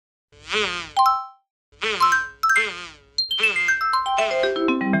Humpty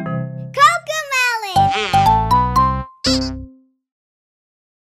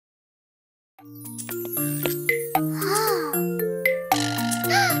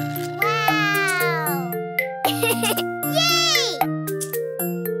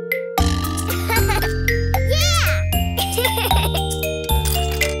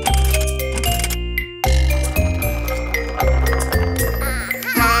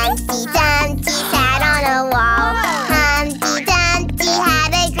Dumpty sat on a wall. Humpty Dumpty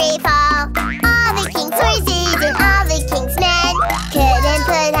had a great fall. All the king's horses and all the king's men couldn't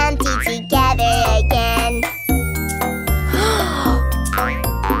put Humpty together again.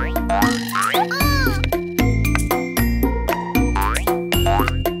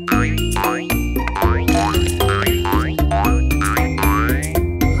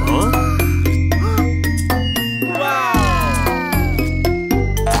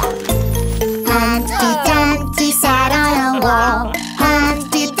 Humpty Dumpty sat on a wall.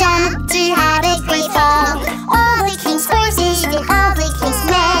 Humpty Dumpty had a great fall. All the king's horses and all the king's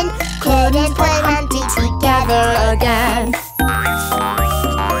men couldn't put Humpty together again.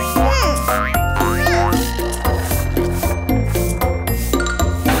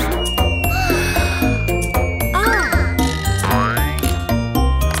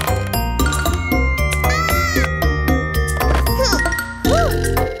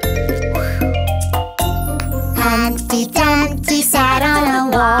 Humpty Dumpty sat on a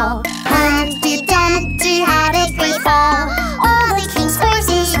wall. Humpty Dumpty had a great fall. All the king's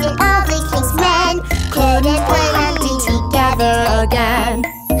horses and all the king's men couldn't put Humpty together again.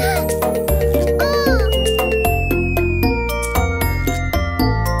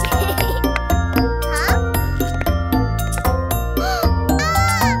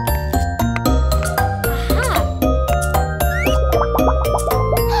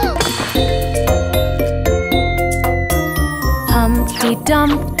 Humpty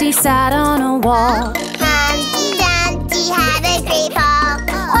Dumpty sat on a wall. Humpty Dumpty had a great fall.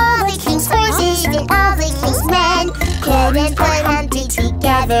 All the king's horses and all the king's men couldn't put Humpty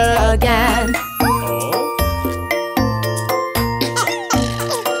together again.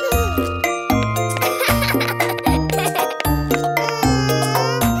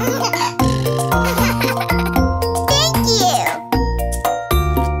 Thank you.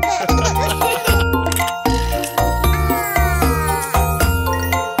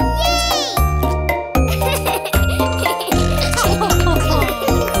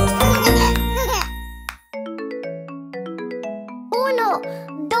 Uno,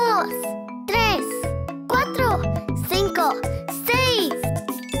 dos, tres, cuatro, cinco, seis.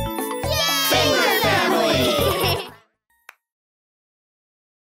 Finger family!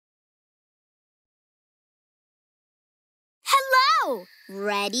 Hello!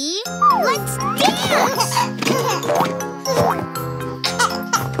 Ready? Let's dance!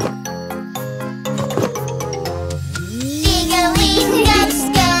 Giggling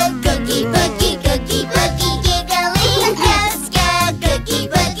ghost go, cookie boogie, cookie boogie, giggling ghost go, cookie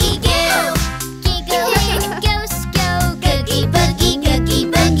boogie goo. Giggling ghost go, cookie boogie, cookie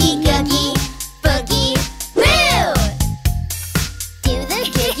boogie, cookie boogie boo. Do the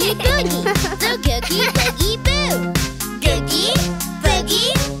cookie boogie, the cookie boogie boo. Cookie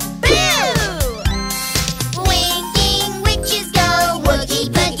boogie boo. Winking witches go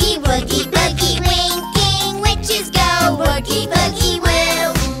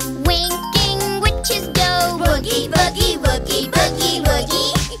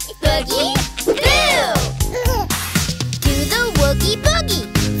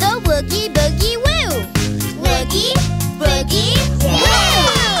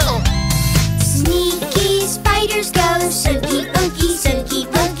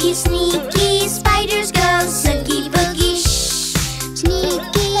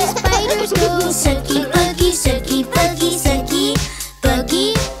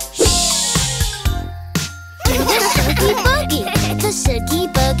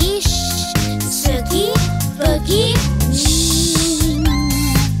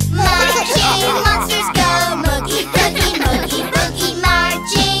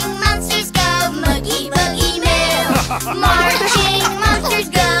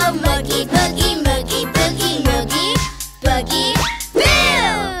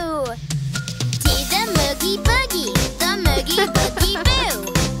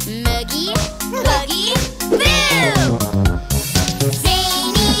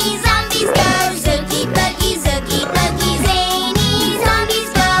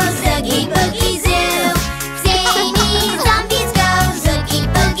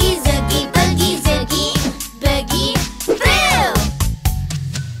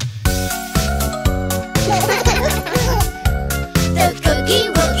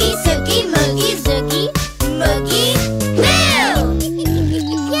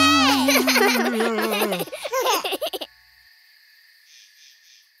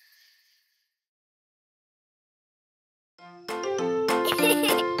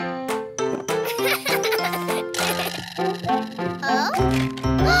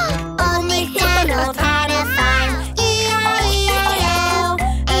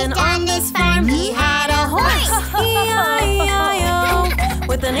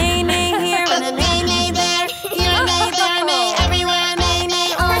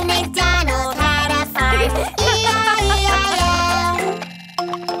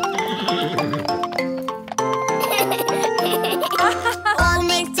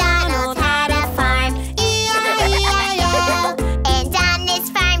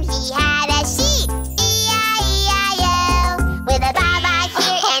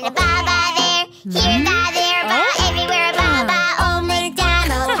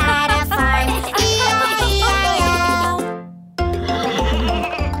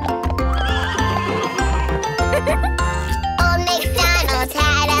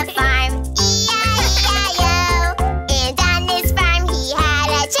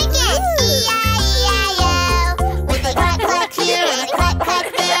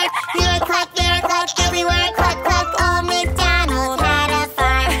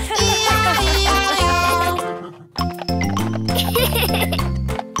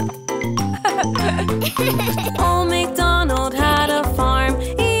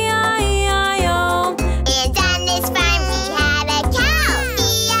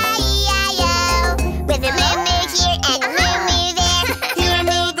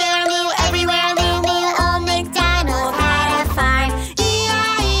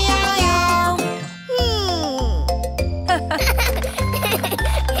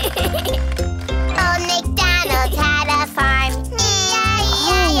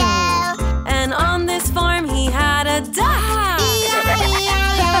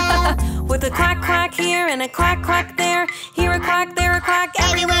here and a quack, quack there. Here a quack, there a quack.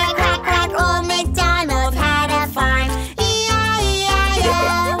 Everywhere quack, quack, old MacDonald had a farm. E-I-E-I-O.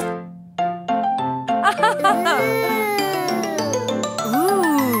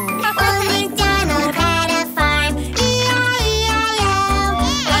 Ooh. Old MacDonald had a farm. E-I-E-I-O.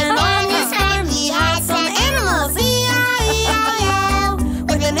 And on his farm he had some animals. E-I-E-I-O.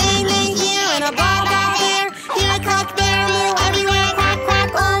 With a neigh-neigh here and a baa-baa there. Here a quack, there a moo. Everywhere quack, quack,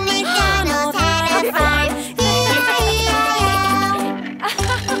 old MacDonald had a farm. E-I-E-I-O.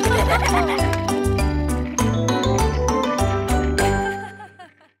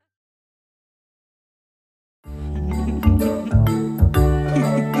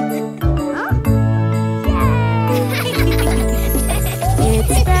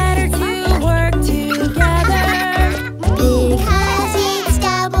 It's better to work together. Because it's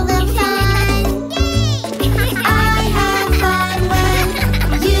double the fun. I have fun when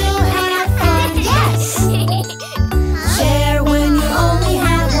you have fun, yes. Share when you only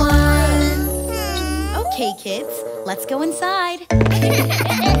have one. Okay, kids, let's go inside.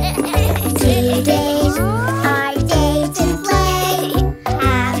 Today's our day to play,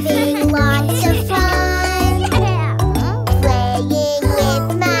 having lots of fun. Playing with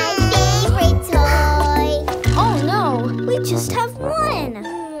my favorite toy. Oh no, we just have one.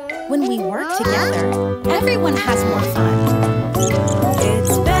 When we work together, everyone has more fun.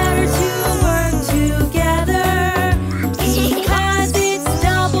 It's better to work together because it's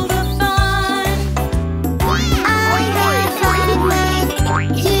double the fun. I have fun when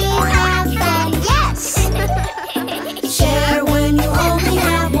you have fun, yes. Share when you only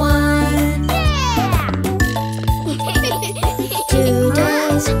have one.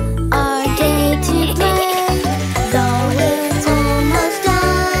 Today's our day to play, though it's almost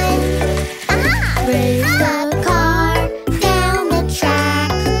done. Race the car down the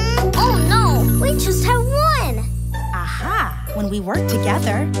track. Oh no, we just have one. Aha, when we work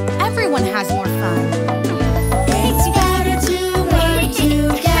together, everyone has more fun. It's better to work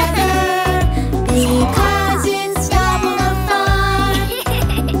together because it's double the fun.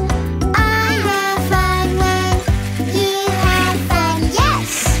 I have fun when you have fun,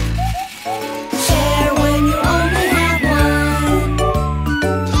 yes. Share when you only have one.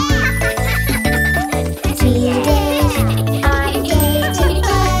 Today's our day to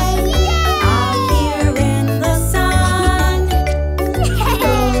play, Out here in the sun.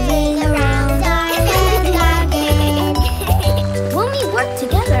 rolling around our head garden. When we work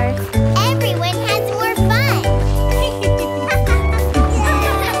together, Everyone has more fun.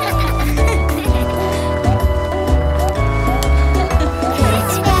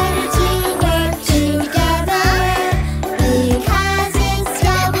 It's better to work together because it's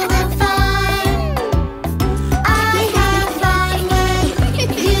double the fun. I have fun when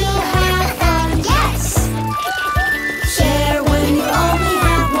you have fun, yes. Share when you only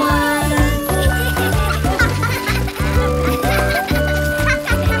have one.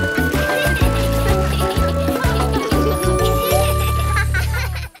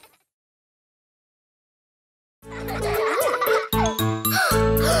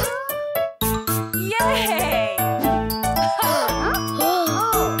 Yay!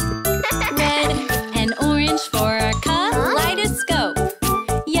 Red and orange for our kaleidoscope.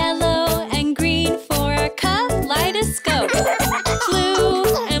 Yellow and green for our kaleidoscope. Blue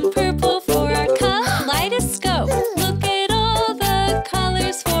and purple for our kaleidoscope. Look at all the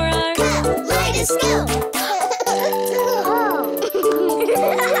colors for our Kaleidoscope.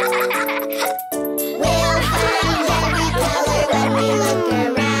 We'll find every color when we look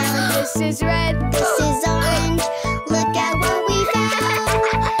around. This is red. This is orange. Look at what we found.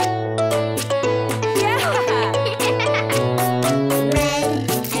 Yeah! Red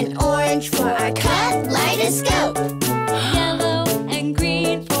and orange for our kaleidoscope. Yellow and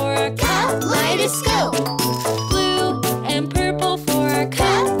green for our Kaleidoscope. blue and purple for our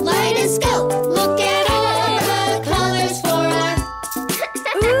Kaleidoscope. Look at all the colors for our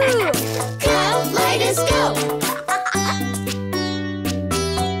kaleidoscope.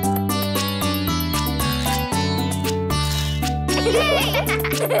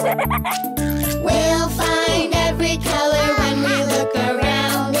 We'll find every color when we look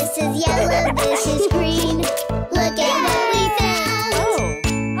around. This is yellow, this is green. Look at what we found.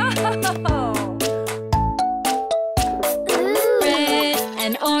 Red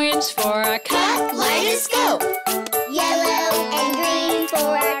and orange for our Kaleidoscope. Yellow and green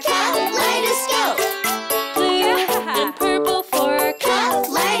for our kaleidoscope. blue and purple for our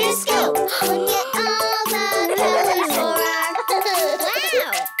Kaleidoscope. Look at all the colors for our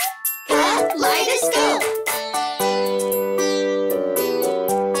kaleidoscope.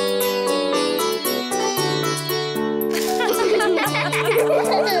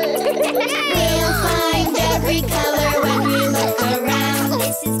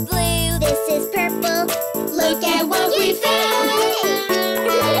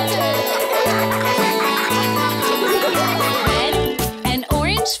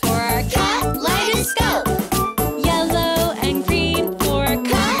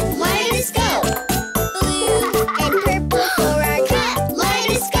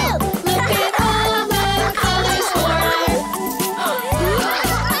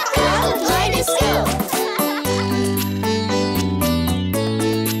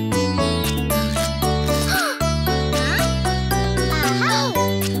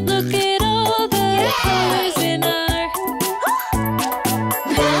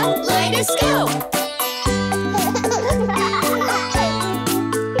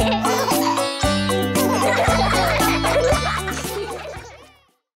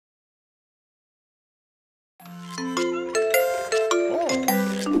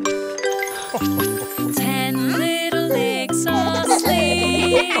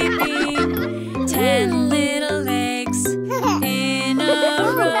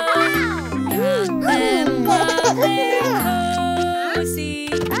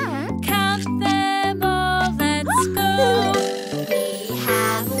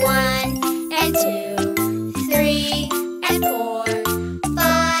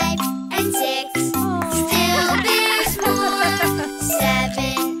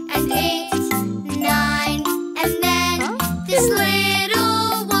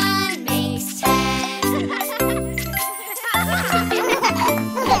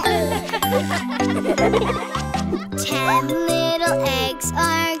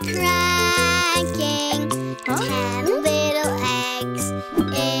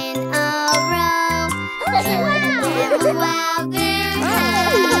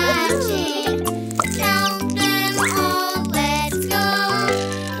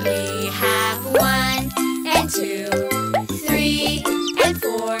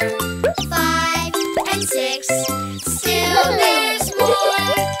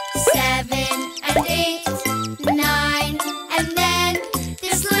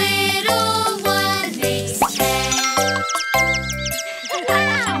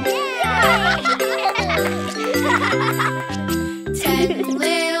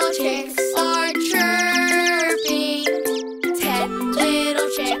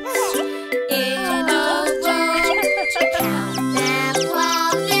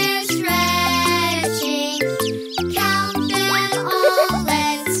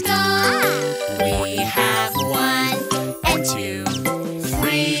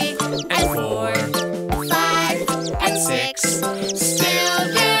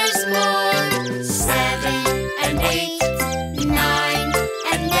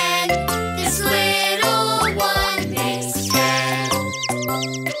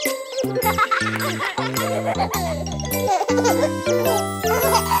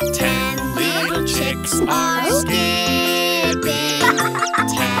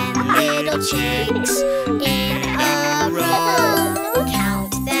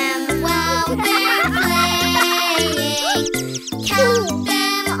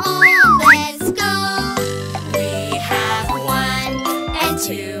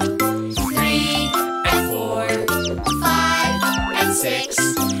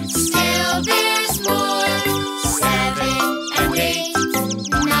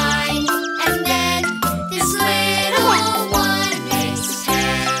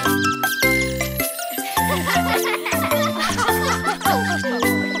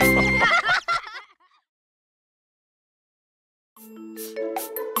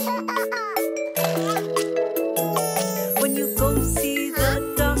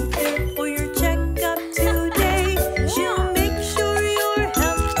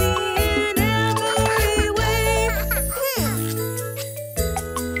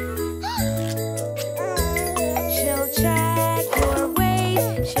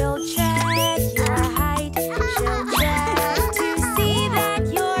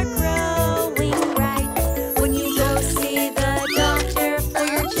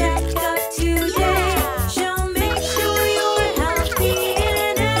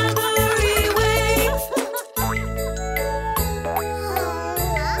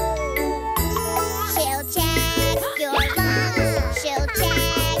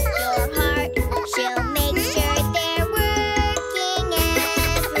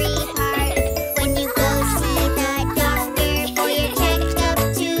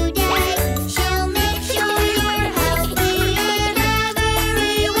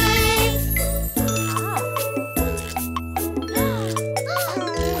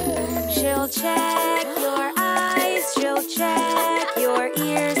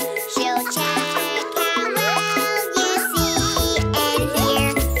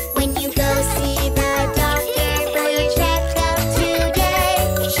 Check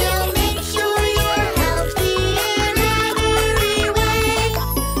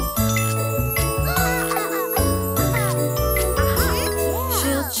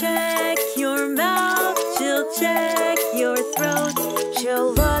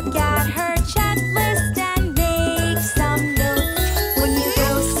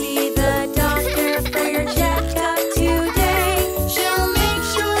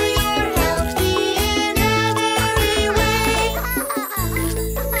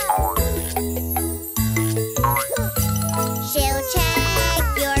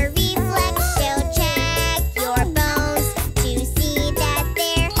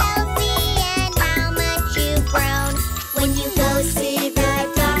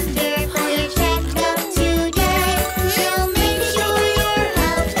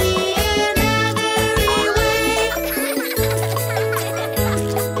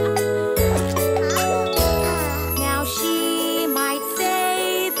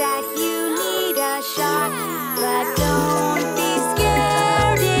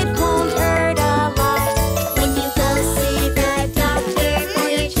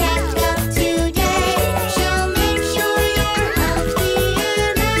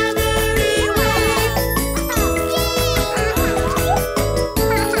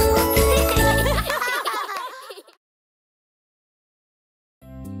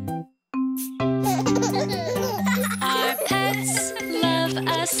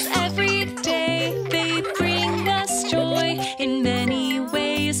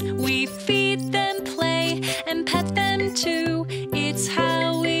babies. We feed them, play, and pet them too. It's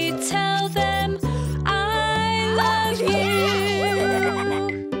how we tell them, I love you.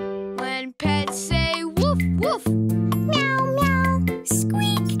 When pets say woof woof, meow meow,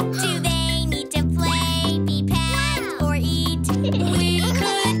 squeak, do they need to play, be pet, or eat? We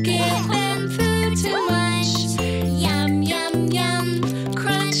could give them food to munch. Yum, yum, yum.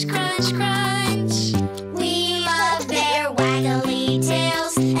 Crunch, crunch, crunch. We love their waggly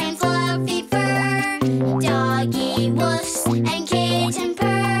tails and fluffy fur, doggy woofs and kitten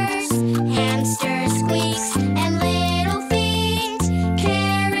purrs, hamster squeaks and little feet.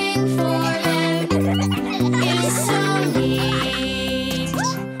 Caring for them is so neat.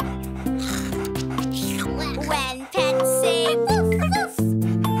 When pets say woof woof,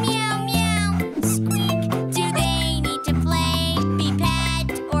 meow meow, squeak, do they need to play, be pet,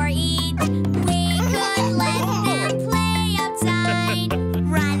 or eat? We could let them play outside,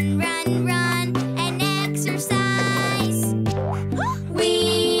 run, run, run, and exercise. We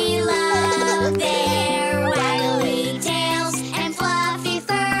love their waggly tails and fluffy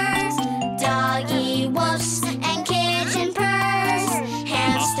furs, doggy woofs and kitten purrs,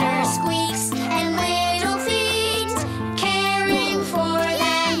 hamster squeaks and little feet. Caring for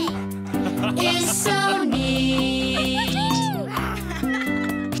them is so neat.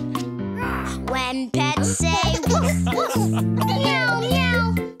 When pets say woof woof, meow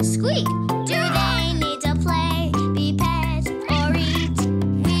meow, squeak, do they need to play, be pet, or eat?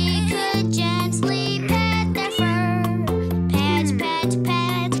 We could gently pet their fur, pet, pet,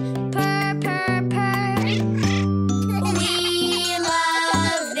 pet, purr, purr, purr. We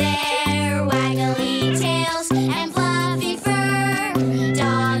love their waggly tails and fluffy fur,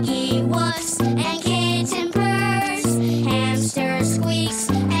 doggy woofs and kitten purrs, hamster squeaks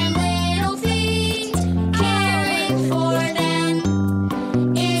and little feet. Caring for them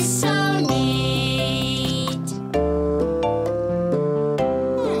is so neat.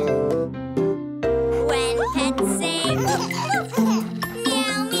 When pets say woof woof,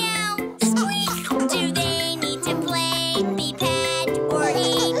 meow meow, squeak, do they need to play, be pet, or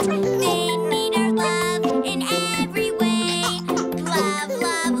eat? They need our love in every way. Love,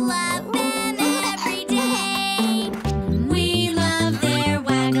 love, love them every day. We love their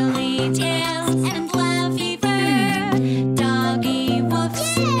waggly tails and fluffy fur, doggy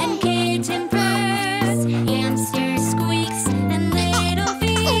woofs and kitten purrs, hamster squeaks and little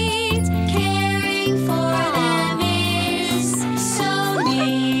feet. Caring for them is so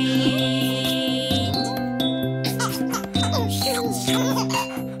neat.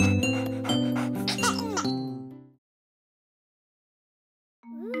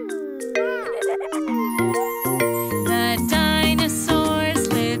 The dinosaurs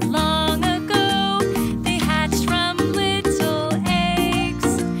lived long ago. They hatched from little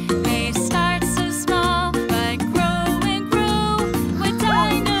eggs. They start so small but grow and grow. What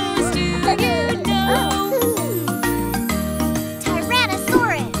dinos do you know?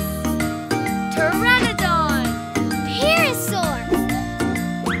 Tyrannosaurus, Pteranodon, Parasaur,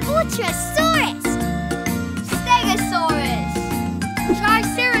 Ultrasaurus, Stegosaurus,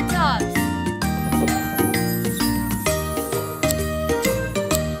 Triceratops.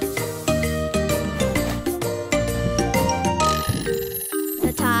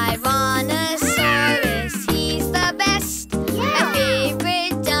 The Tyrannosaurus, he's the best. My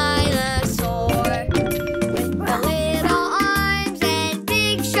favorite dinosaur. With the little arms and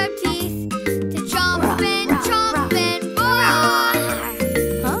big sharp teeth to chomp and roar.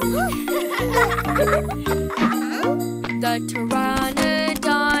 The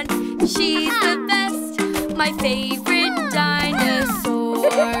Pteranodon, she's the best. My favorite dinosaur.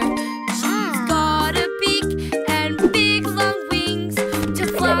 She's got a beak and big long wings to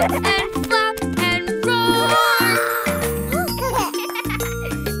flop and roar.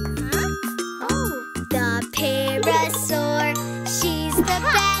 The Parasaur, she's the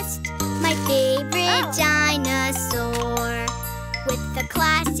best. My favorite dinosaur. With the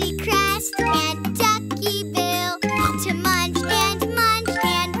classy crest and ducky bill to munch and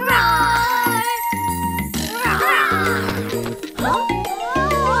roar.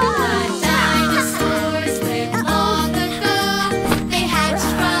 The dinosaurs lived long ago. They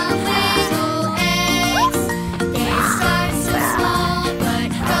hatched from little eggs. They start so small but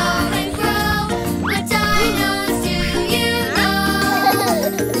grow and grow. What dinos do you know?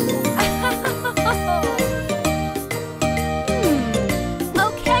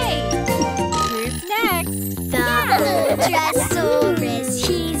 Okay, who's next? The Ultrasaurus,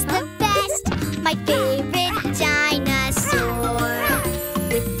 he's the best. My favorite dinosaur.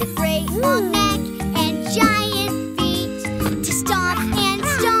 With the great long neck and giant feet to stomp and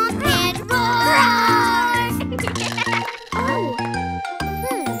stomp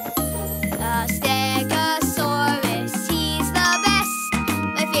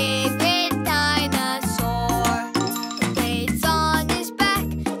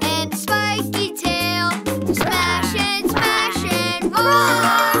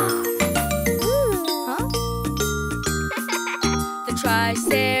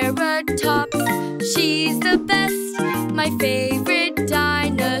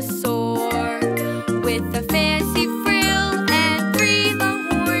with a fancy frill and 3 long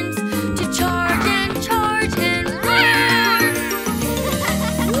horns to charge and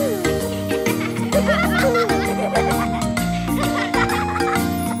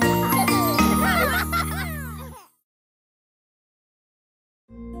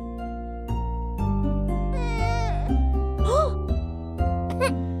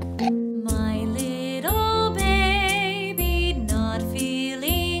My little baby not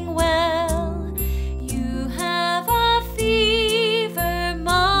feeling well. You have a fever,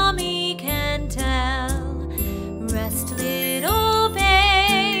 mommy can tell. Rest, little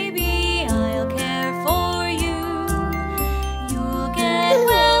baby, I'll care for you. You'll get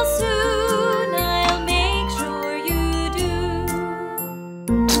well soon, I'll make sure you do.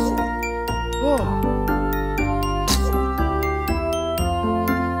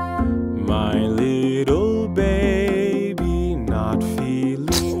 My little baby not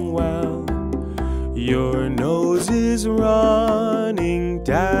feeling well. Your nose is running,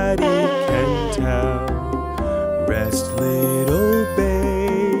 Daddy can tell. Rest, little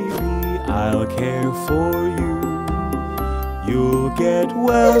baby, I'll care for you. You'll get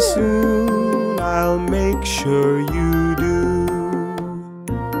well soon, I'll make sure you do.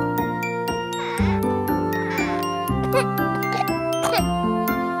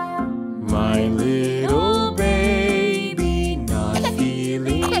 My little baby not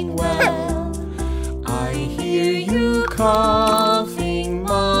feeling well. I hear you coughing,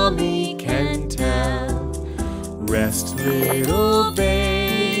 mommy can tell. Rest, little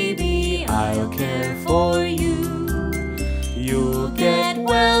baby, I'll care for you. You'll get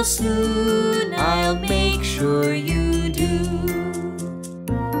well soon, I'll make sure you do.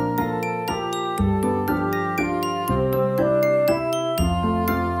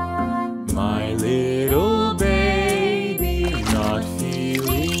 My little baby not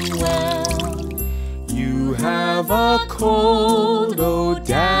feeling well. You have a cold, oh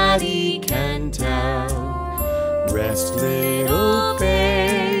Daddy can tell. Rest, little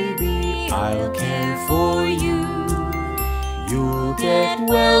baby, I'll care for you. You'll get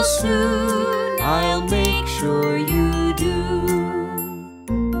well soon, I'll make sure you do.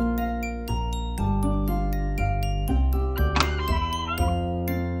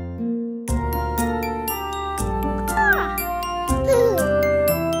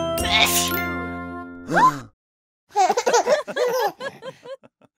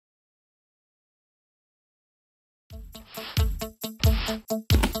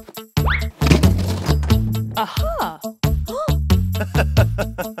 Aha!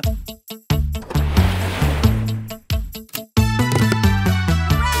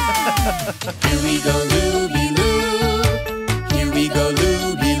 Here we go, Looby-Loo. Here we go,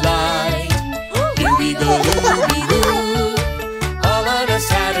 Looby-Light. Here we go, Looby-Loo. All on a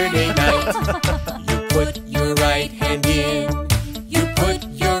Saturday night. You put your right hand in. You put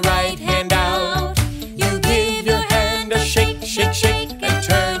your right hand out. You give your hand a shake, shake, shake, and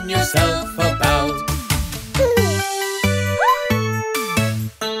turn yourself about.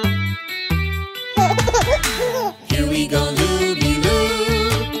 Here we go, Looby-Loo.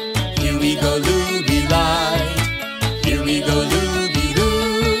 Here we go, Looby-Light. Here we go,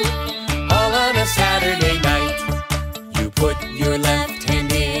 Looby-Loo. All on a Saturday night. You put your left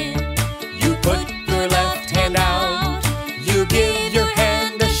hand in. You put your left hand out. You give your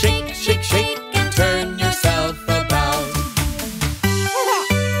hand a shake, shake, shake, and turn yourself about.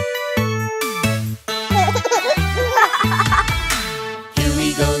 Here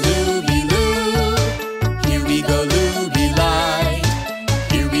we go, Looby-Loo. Here we go, Looby-Light.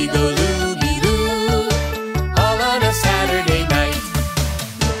 Here we go, Looby-Loo. All on a Saturday night.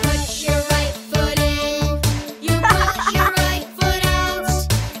 You put your right foot in. You put your right foot out.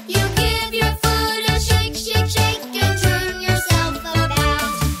 You give your foot a shake, shake, shake, and turn yourself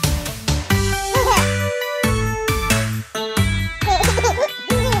about.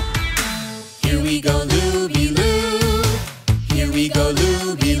 Here we go, Looby-Loo. Here we go,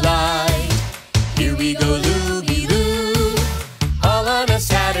 Looby-Light. Here we go, Looby-Loo. All on a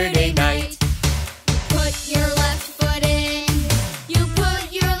Saturday night. Put your left foot in. You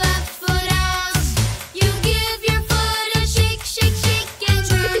put your left foot out. You give your foot a shake, shake, shake, and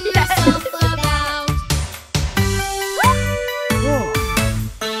turn yourself about.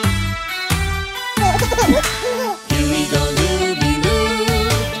 Here we go, Looby-Loo.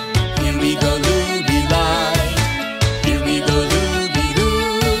 Here we go, Looby-Light. Here we go, Looby-Loo.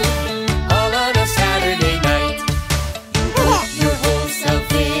 All on a Saturday night.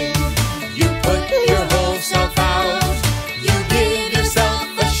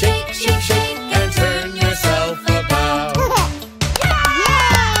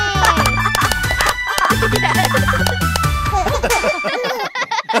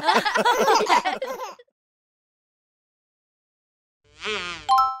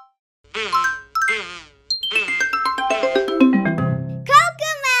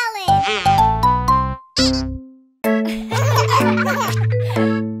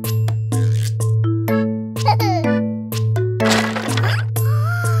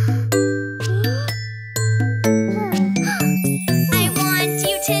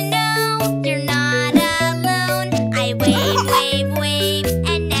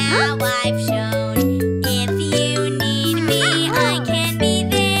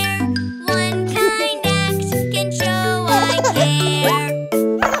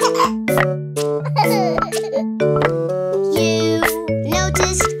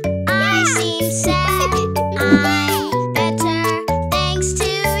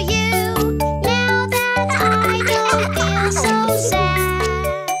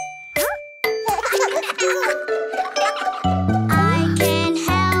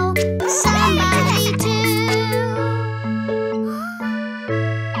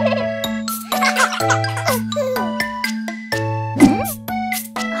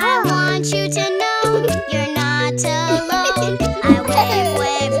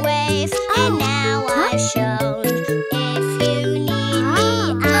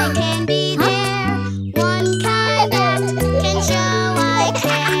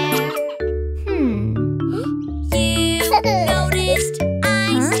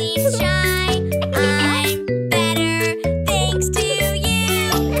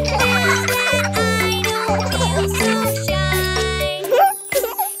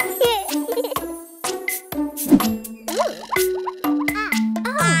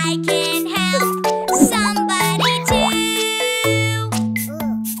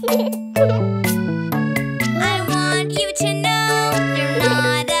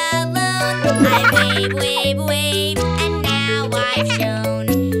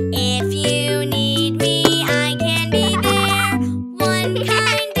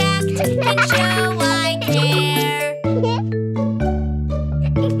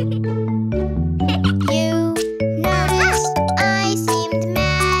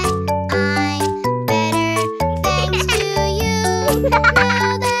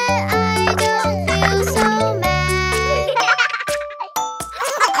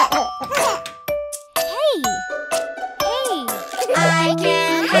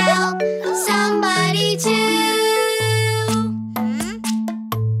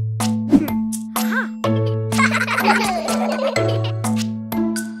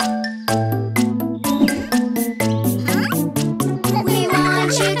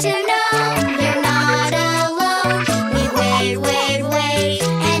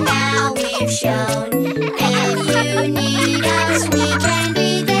 Shown